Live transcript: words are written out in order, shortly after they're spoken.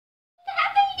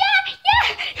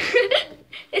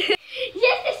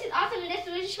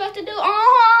else to do.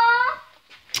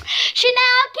 Chanel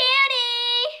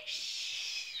Cutie.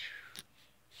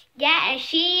 Yeah, and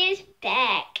she is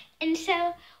back. And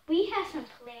so we have some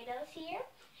Play-Dohs here.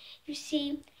 You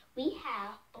see, we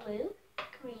have blue,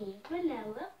 green,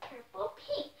 vanilla, purple,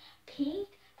 pink. Pink,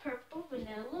 purple,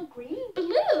 vanilla, green,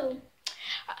 blue.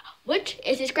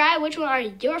 Describe which one are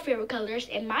your favorite colors.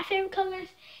 And my favorite colors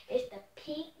is the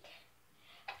pink.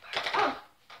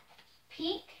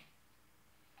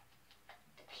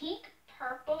 Pink,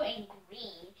 purple, and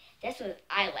green. That's what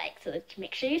I like. So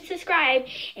make sure you subscribe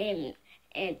and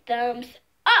thumbs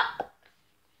up.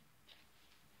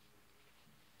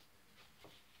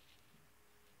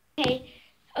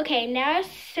 Okay, now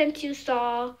since you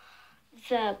saw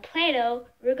the Play-Doh,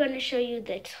 we're going to show you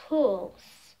the tools,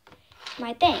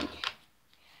 my thing,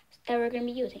 that we're going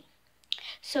to be using.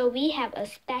 So we have a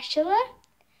spatula,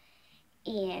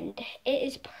 and it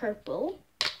is purple.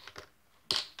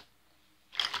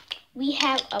 We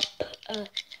have a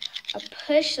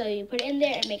push, so you put it in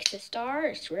there, it makes a star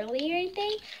or swirly or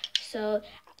anything. So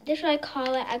this is what I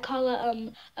call it. I call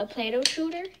it a Play-Doh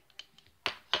shooter.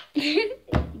 You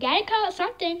gotta call it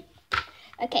something.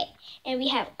 Okay, and we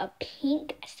have a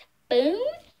pink spoon.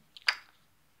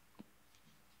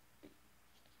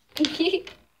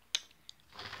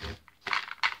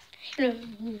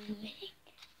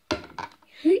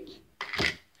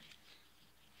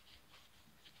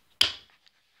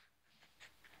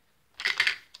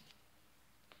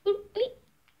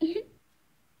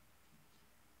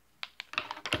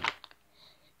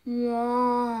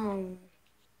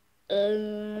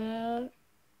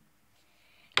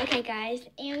 Okay, guys,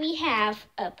 and we have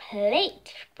a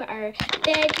plate for our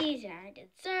veggies and our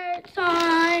desserts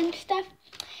on stuff.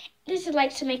 This is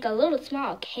like to make a little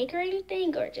small cake or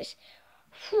anything, or just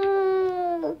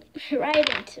right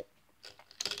into.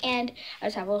 And I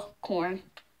just have a little corn.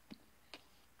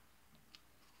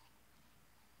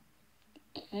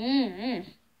 And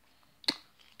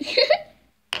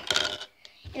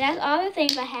that's all the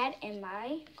things I had in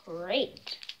my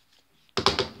crate.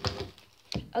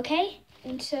 Okay,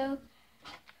 and so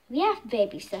we have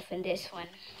baby stuff in this one.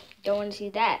 Don't want to see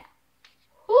that.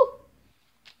 Woo!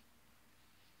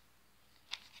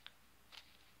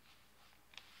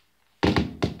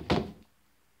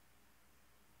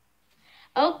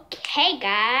 Okay,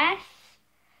 guys.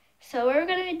 So what we're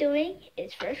going to be doing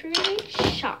is first we're going to be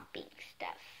shopping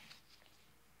stuff.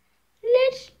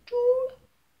 Let's do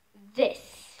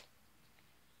this.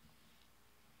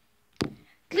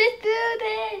 Let's do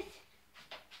this.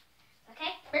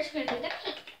 Okay, first we're going to do the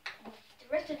pink. The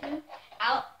rest of them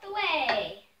out the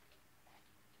way.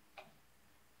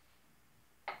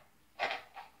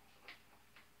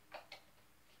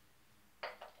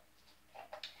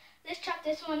 Let's chop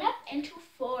this one up into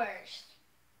 4s.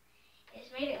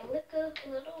 It's made it look a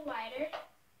little wider.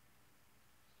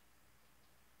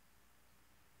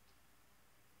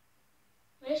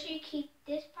 Make sure you keep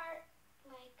this part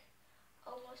like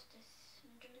almost as,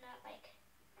 do not like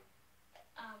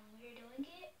when you're doing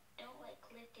it, don't like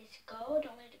let this go,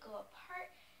 don't let it go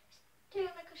apart. Do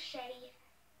it like a machete.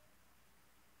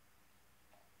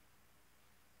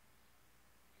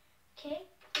 Okay,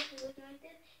 this is looking like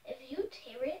this. If you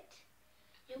tear it,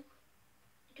 you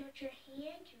do it with your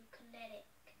hand, you can let it.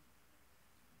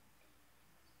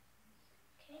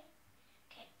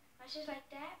 Okay, once it's like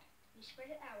that, you spread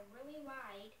it out really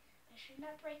wide. Make sure you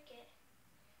not break it.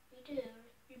 We do.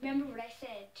 Remember what I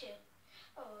said too.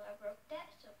 Oh, I broke that,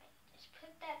 so I just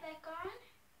put that back on.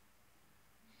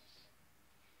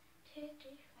 2, 3,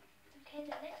 4. Okay,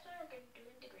 the next one we're going to do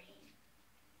in the green.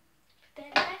 Put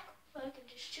that back. Well, I can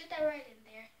just shoot that right in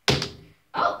there.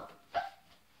 Oh!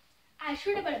 I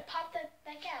should have better pop that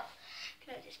back out.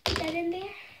 Can I just put that in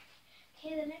there?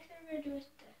 Okay, the next one we're going to do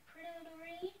is the pretty little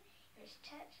ring. Just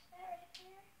attach that right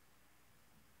there.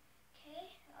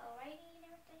 Okay, alrighty and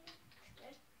everything. That's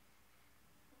good.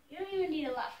 You don't even need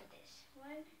a lot for this. 1,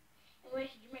 and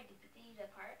wait, you might put these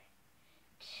apart.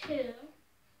 2,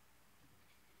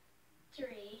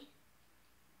 3,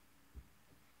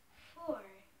 4.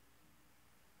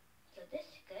 So this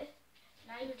is good.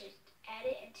 Now you just add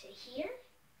it into here,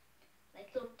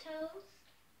 like little toes.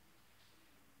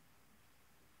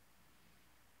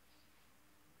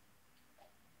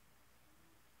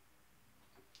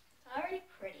 It's already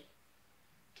pretty.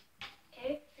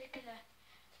 Okay, we're gonna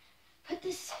put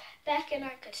this back in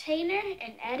our container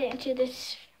and add it into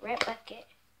this red bucket.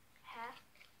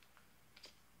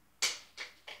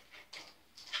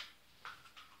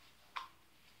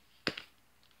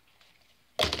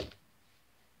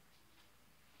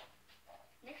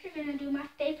 Next we're gonna do my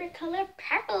favorite color,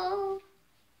 purple.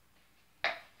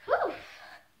 Whew.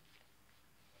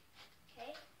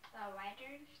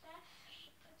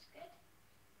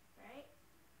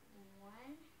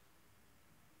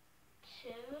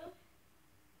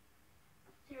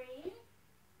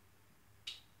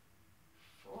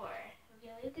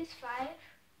 5.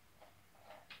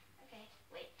 Okay,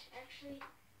 wait, actually,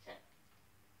 so,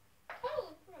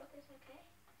 oh, it broke, it's okay.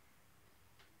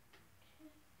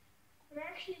 We're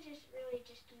actually just really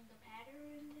just doing the pattern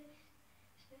in this.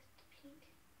 So that's the pink.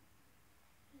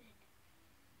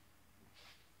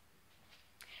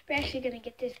 We're actually going to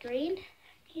get this green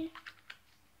here.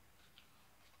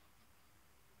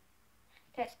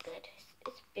 That's good.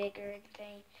 It's bigger and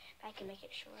thing. I can make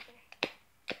it shorter.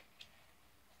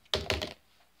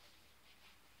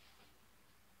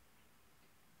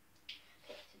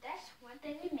 Okay, so that's one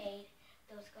thing we made.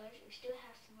 Those colors. We still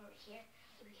have some over here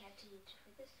that we have to use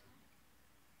for this one.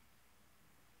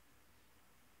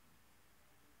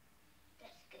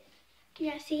 That's good. Can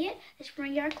you guys see it? Let's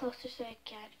bring it closer so I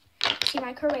can see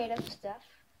my creative stuff.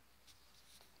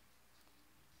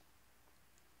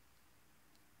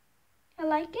 I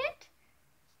like it.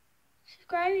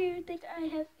 Subscribe if you think I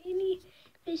have any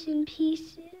missing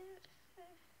pieces.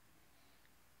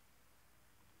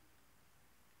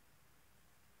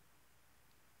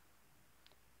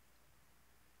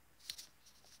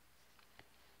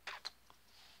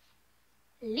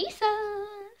 Lisa's.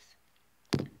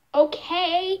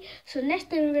 Okay, so next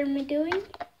thing we're going to be doing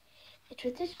is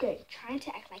with this grid, trying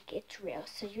to act like it's real.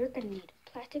 So you're going to need a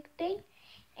plastic thing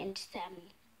and some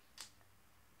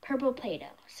purple Play-Doh.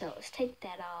 So let's take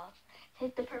that off.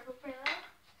 Take the purple Play-Doh,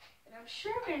 and I'm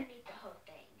sure we're going to need the whole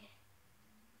thing.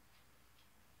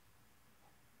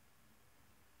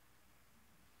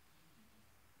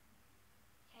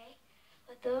 Okay,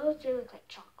 but those do look like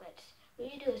chocolates.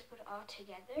 What you do is put it all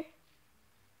together.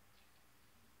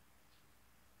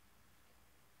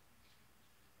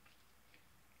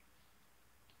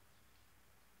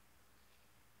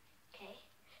 Okay,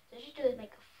 so what you do is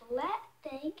make a flat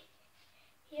thing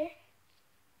here.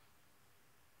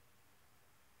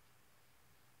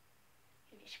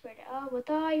 You just spread it all with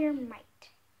all your might.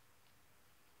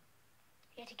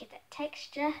 You have to get that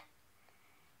texture.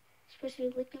 It's supposed to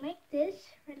be looking like this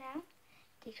for now.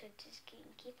 You should just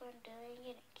keep on doing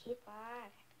it and keep on.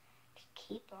 Just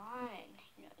keep on.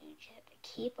 You know, you just have to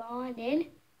keep on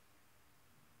in.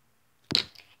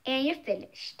 And you're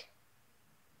finished.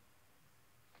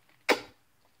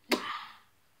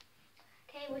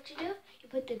 Okay, what you do, you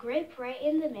put the grape right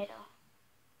in the middle.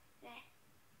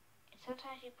 And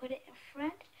sometimes you put it in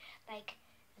front like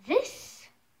this.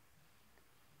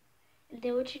 And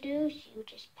then what you do is you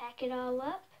just pack it all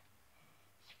up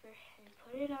and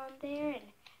put it on there, and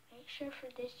make sure for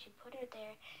this you put it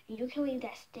there. And you can leave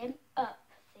that stem up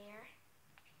there.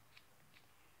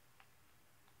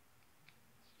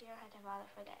 So you don't have to bother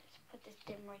for that. Just put the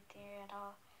stem right there at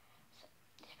all. So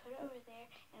just put it over there,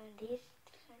 and when these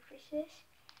surfaces,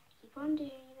 keep on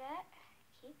doing that.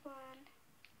 Keep on.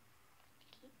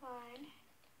 Keep on.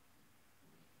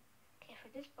 Okay, for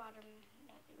this bottom,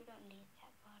 no, we don't need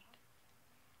that bottom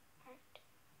part.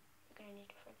 We're going to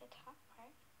need it for the top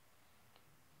part.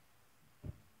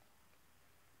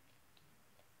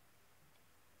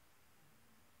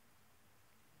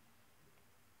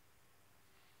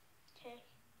 Okay.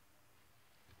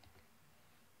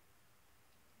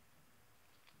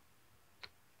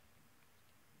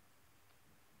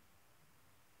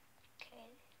 Okay,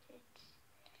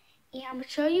 yeah, I'm going to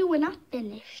show you when I'm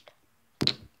finished.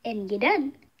 And you're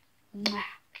done. Mwah.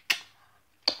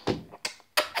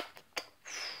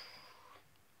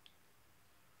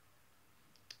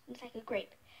 It's like a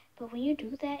grape. But when you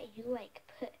do that, you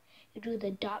do the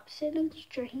dots in the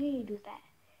string here, you do that.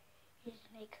 You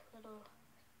just make little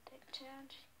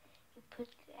sounds. You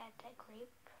add that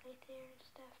grape right there and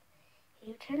stuff. And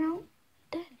you turn out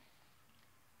done.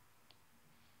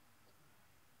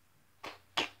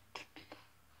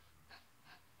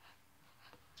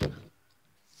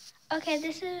 Okay,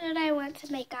 this is what I want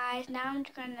to make, guys. Now I'm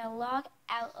gonna log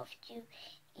out of you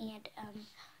and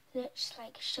let's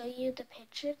show you the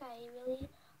picture that I really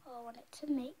wanted to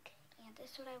make. And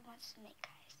this is what I want to make,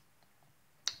 guys.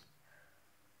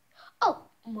 Oh,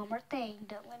 one more thing.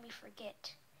 Don't let me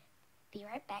forget. Be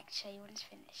right back to show you when it's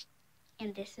finished.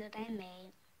 And this is what I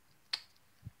made.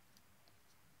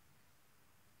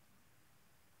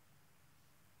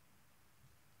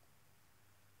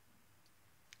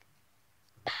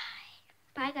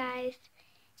 Bye, guys.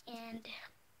 And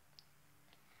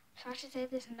Sasha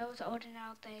said this nose old and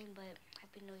out thing, but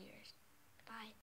Happy New Year's. Bye.